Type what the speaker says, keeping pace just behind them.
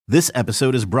This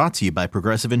episode is brought to you by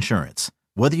Progressive Insurance.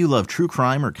 Whether you love true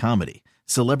crime or comedy,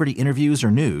 celebrity interviews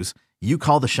or news, you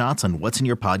call the shots on what's in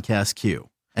your podcast queue.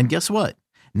 And guess what?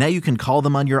 Now you can call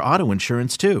them on your auto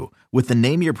insurance too with the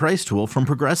Name Your Price tool from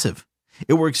Progressive.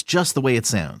 It works just the way it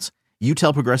sounds. You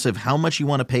tell Progressive how much you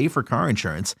want to pay for car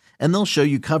insurance, and they'll show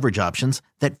you coverage options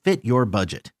that fit your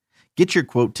budget. Get your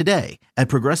quote today at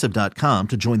Progressive.com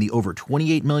to join the over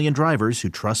 28 million drivers who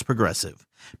trust Progressive.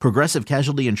 Progressive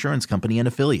Casualty Insurance Company and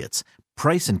Affiliates.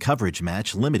 Price and coverage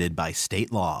match limited by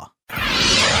state law.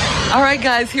 All right,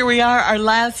 guys, here we are, our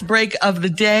last break of the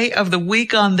day, of the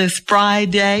week on this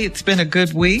Friday. It's been a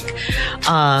good week.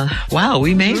 Wow,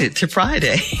 we made it to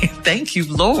Friday. Thank you,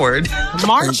 Lord.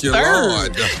 March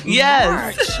 3rd.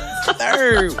 Yes. March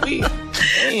 3rd.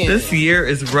 This year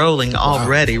is rolling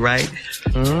already, right?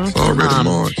 It's already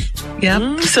March.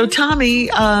 Yep. So, Tommy,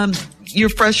 you're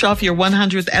fresh off your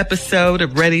 100th episode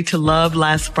of Ready to Love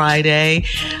last Friday.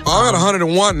 I got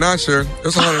 101 now, sir.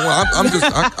 It's 101.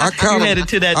 I count them. Headed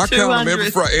to that I count them every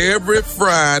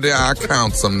Friday. I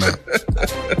count them now.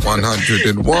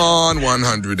 101,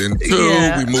 102.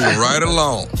 Yeah. We moving right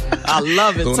along. I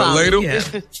love it,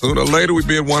 Tommy. Sooner or later, we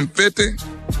be at 150.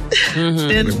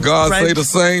 Then, If God say the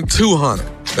same, 200.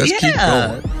 Let's keep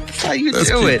going. That's how you Let's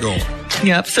do keep it. going.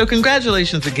 Yep. So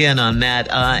congratulations again on that.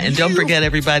 And don't forget,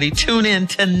 everybody, tune in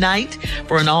tonight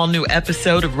for an all-new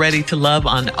episode of Ready to Love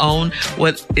on OWN.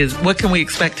 What can we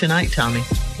expect tonight, Tommy?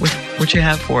 What you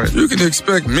have for us? You can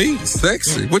expect me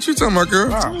sexy. What you talking about, girl?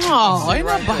 Oh, ain't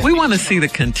nobody. We want to see the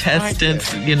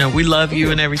contestants. You know, we love you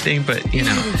and everything, but, you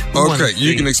know. Okay,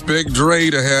 you can expect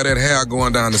Dre to have that hair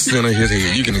going down the center of his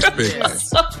head. You can expect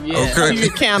that. Yeah, Okay. you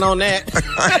can count on that.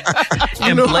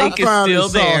 And Blake is still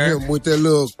there. Him with that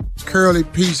little curly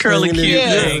piece. Curly hanging cute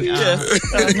in thing.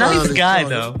 his- Nice guy,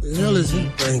 though. What the hell is he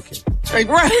thinking?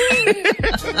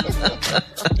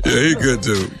 Yeah, he good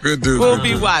dude. Good dude. We'll good be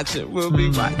dude. watching. We'll be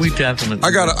watching. We definitely.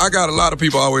 I got a lot of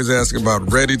people always asking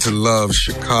about Ready to Love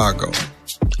Chicago.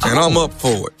 And I'm up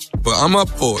for it. But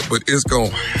it's going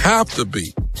to have to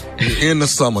be in the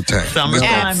summertime.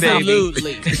 Summertime, baby.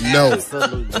 Absolutely. No.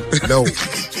 Absolutely. No.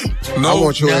 No, I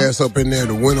want your ass up in there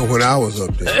the winter when I was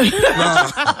up there.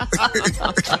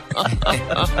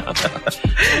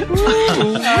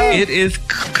 It is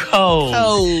cold.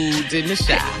 Cold in the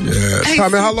shop. yeah,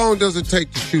 Tommy, how long does it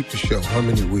take to shoot the show? How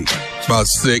many weeks? about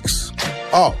 6.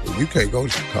 Oh, well, you can't go to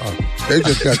Chicago. They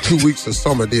just got 2 weeks of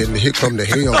summer there, and here come the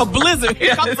hell. A blizzard.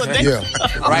 Here comes a day. Yeah.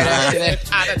 Right after that.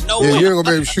 Out of nowhere. Yeah, you ain't gonna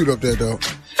be able to shoot up there, though.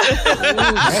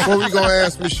 What were you gonna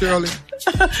ask me, Shirley?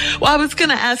 Well, I was going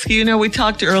to ask you, we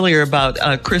talked earlier about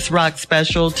Chris Rock's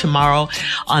special tomorrow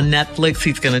on Netflix.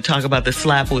 He's going to talk about the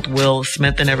slap with Will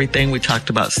Smith and everything. We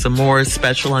talked about Samora's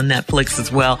special on Netflix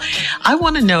as well. I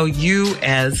want to know you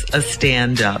as a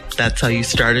stand-up. That's how you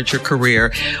started your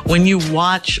career. When you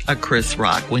watch a Chris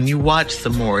Rock, when you watch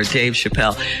Samora, Dave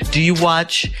Chappelle, do you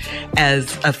watch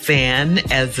as a fan,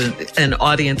 as an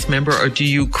audience member, or do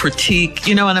you critique?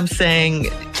 You know what I'm saying?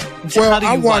 Well, How do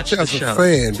you I watch the as a show?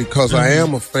 fan because I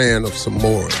am a fan of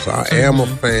Samora's. I am a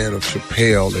fan of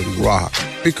Chappelle and Rock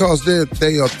because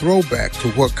they are throwback to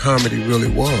what comedy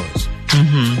really was.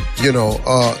 You know,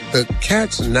 the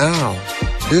cats now,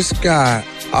 this guy,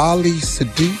 Ali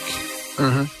Sadiq,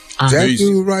 that He's-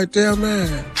 dude right there,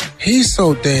 man, he's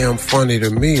so damn funny to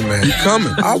me, man. He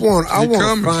coming. I want to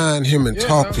coming. find him and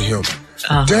talk to him.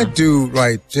 That dude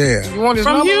right there. You want his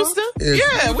From number? Houston? is-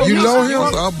 Yeah. you know him?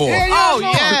 That's our boy. Oh,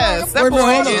 yes. That Wait a minute,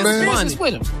 boy hold up, is man. funny.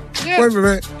 With him. Wait a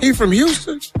minute, he from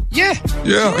Houston? Yeah.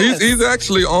 Yeah, he's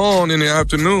actually on in the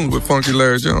afternoon with Funky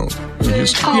Larry Jones. In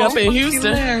Houston. He up in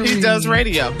Houston. He does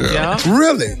radio. Yeah.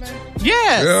 Really?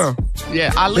 Yes. Yeah.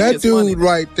 Yeah. Ali That is dude funny.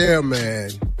 right there,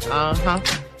 man, Uh-huh.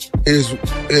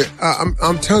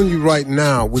 I'm telling you right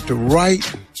now, with the right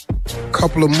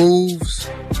couple of moves,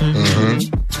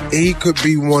 he could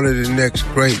be one of the next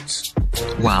greats.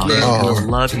 Wow, Yeah. I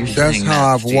love you That's saying how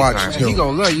that, I've Steve watched Harvey. him. He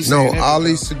gonna love you No, saying that.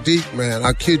 Ali Sadiq, man,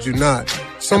 I kid you not.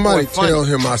 Somebody That boy funny. tell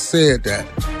him I said that.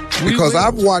 Because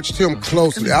I've watched him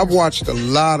closely. I've watched a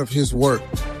lot of his work.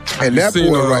 And that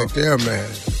seen, boy right there, man.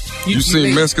 You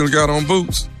seen Mexican Got on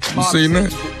Boots? You seen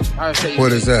that?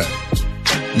 What is that?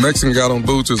 Mexican Got on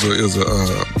Boots is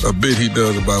a bit he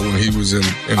does about when he was in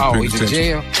Oh, he's in penitentiary.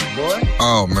 jail. Boy.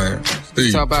 Oh man,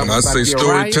 Steve. talk about When I about say to be a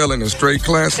storytelling and straight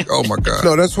classic, oh my God.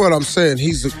 No, that's what I'm saying.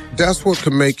 That's what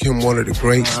could make him one of the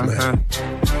greats, man.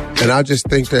 And I just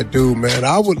think that dude, man,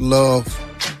 I would love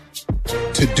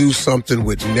to do something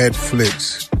with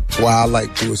Netflix while I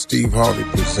like doing Steve Harvey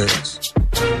Presents.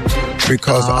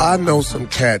 Because I know some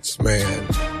cats, man.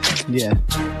 Yeah.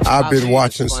 I've been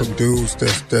watching some dudes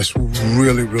that's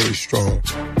really, really strong.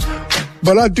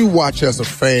 But I do watch as a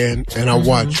fan, and I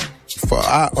watch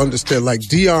I understand, like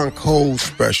Deion Cole's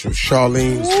special,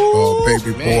 Charlene's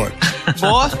baby boy.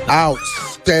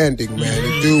 Outstanding, man.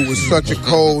 The dude was such a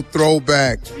cold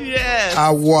throwback. Yes.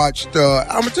 I watched, I'm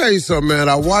going to tell you something, man.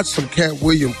 I watched some Cat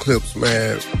Williams clips,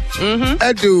 man.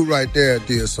 That dude right there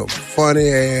did some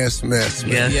funny-ass mess,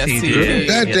 man. Yes, he did.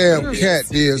 That damn cat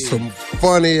did some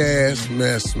funny-ass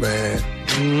mess, man.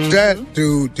 That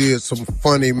dude did some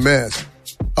funny mess.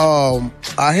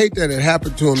 I hate that it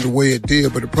happened to him the way it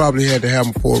did, but it probably had to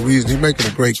happen for a reason. He's making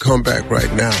a great comeback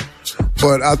right now.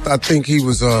 But I think he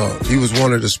was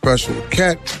one of the special.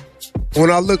 Cat,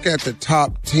 when I look at the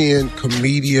top 10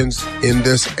 comedians in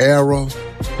this era,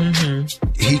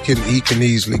 he can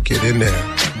easily get in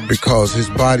there because his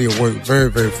body of work, very,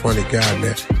 very funny guy,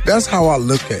 man. That's how I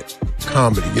look at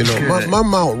comedy. You know, my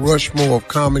Mount Rushmore of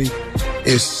comedy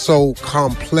is so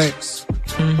complex.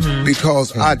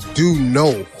 Because I do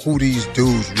know who these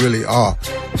dudes really are.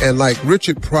 And like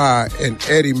Richard Pryor and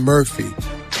Eddie Murphy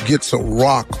gets a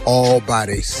rock all by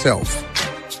themselves.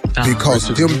 Because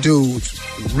them dudes,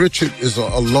 Richard is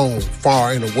alone,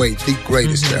 far and away, the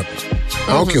greatest ever.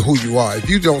 I don't care who you are. If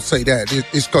you don't say that,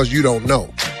 it's because you don't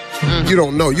know. You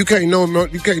don't know. You can't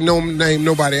name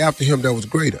nobody after him that was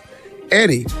greater.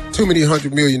 Eddie, too many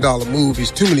 $100 million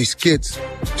movies, too many skits,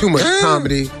 too much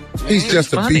comedy. He's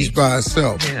just a beast by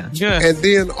himself. Yeah. And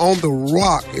then on The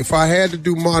Rock, if I had to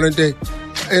do modern day,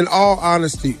 in all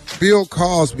honesty, Bill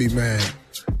Cosby, man,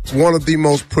 one of the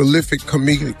most prolific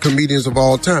comedians of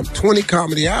all time. 20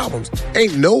 comedy albums.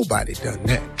 Ain't nobody done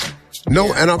that.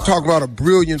 No, and I'm talking about a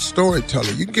brilliant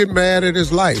storyteller. You can get mad at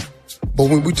his life, but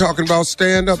when we talking about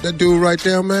stand-up, that dude right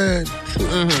there, man,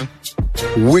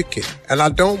 wicked. And I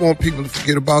don't want people to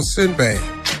forget about Sinbad.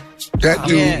 That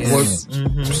dude was,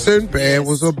 Sinbad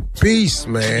was a beast,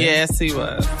 man. Yes, he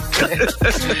was.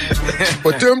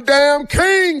 But them damn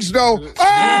kings, though.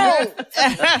 Oh!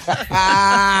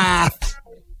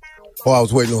 Oh, I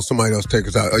was waiting on somebody else to take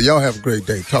us out. Y'all have a great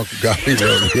day. Talk to God.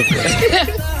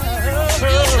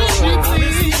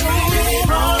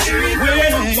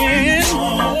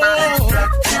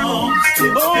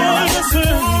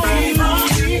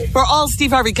 For all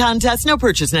Steve Harvey contests, no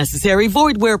purchase necessary,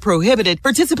 void where prohibited.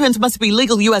 Participants must be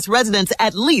legal U.S. residents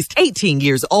at least 18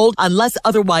 years old unless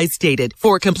otherwise stated.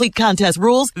 For complete contest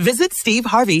rules, visit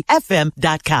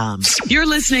SteveHarveyFM.com. You're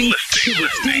listening to the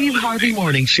Steve Harvey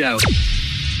Morning Show.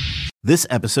 This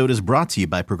episode is brought to you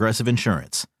by Progressive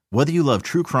Insurance. Whether you love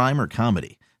true crime or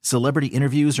comedy, celebrity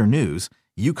interviews or news,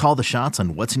 you call the shots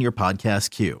on what's in your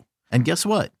podcast queue. And guess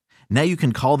what? Now you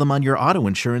can call them on your auto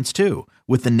insurance too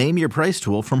with the Name Your Price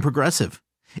tool from Progressive.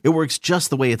 It works just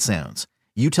the way it sounds.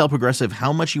 You tell Progressive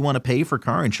how much you want to pay for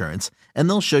car insurance, and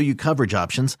they'll show you coverage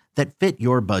options that fit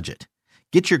your budget.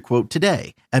 Get your quote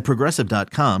today at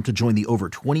Progressive.com to join the over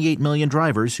 28 million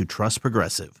drivers who trust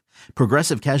Progressive.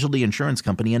 Progressive Casualty Insurance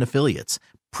Company and Affiliates.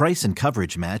 Price and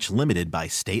coverage match limited by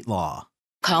state law.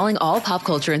 Calling all pop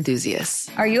culture enthusiasts.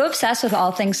 Are you obsessed with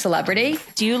all things celebrity?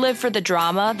 Do you live for the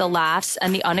drama, the laughs,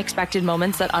 and the unexpected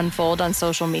moments that unfold on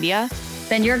social media?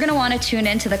 Then you're going to want to tune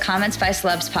in to the Comments by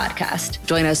Celebs podcast.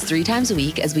 Join us 3 times a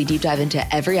week as we deep dive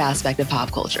into every aspect of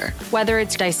pop culture. Whether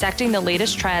it's dissecting the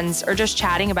latest trends or just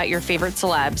chatting about your favorite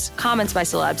celebs, Comments by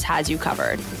Celebs has you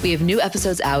covered. We have new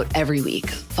episodes out every week.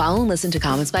 Follow and listen to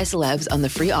Comments by Celebs on the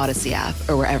free Odyssey app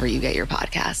or wherever you get your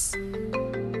podcasts.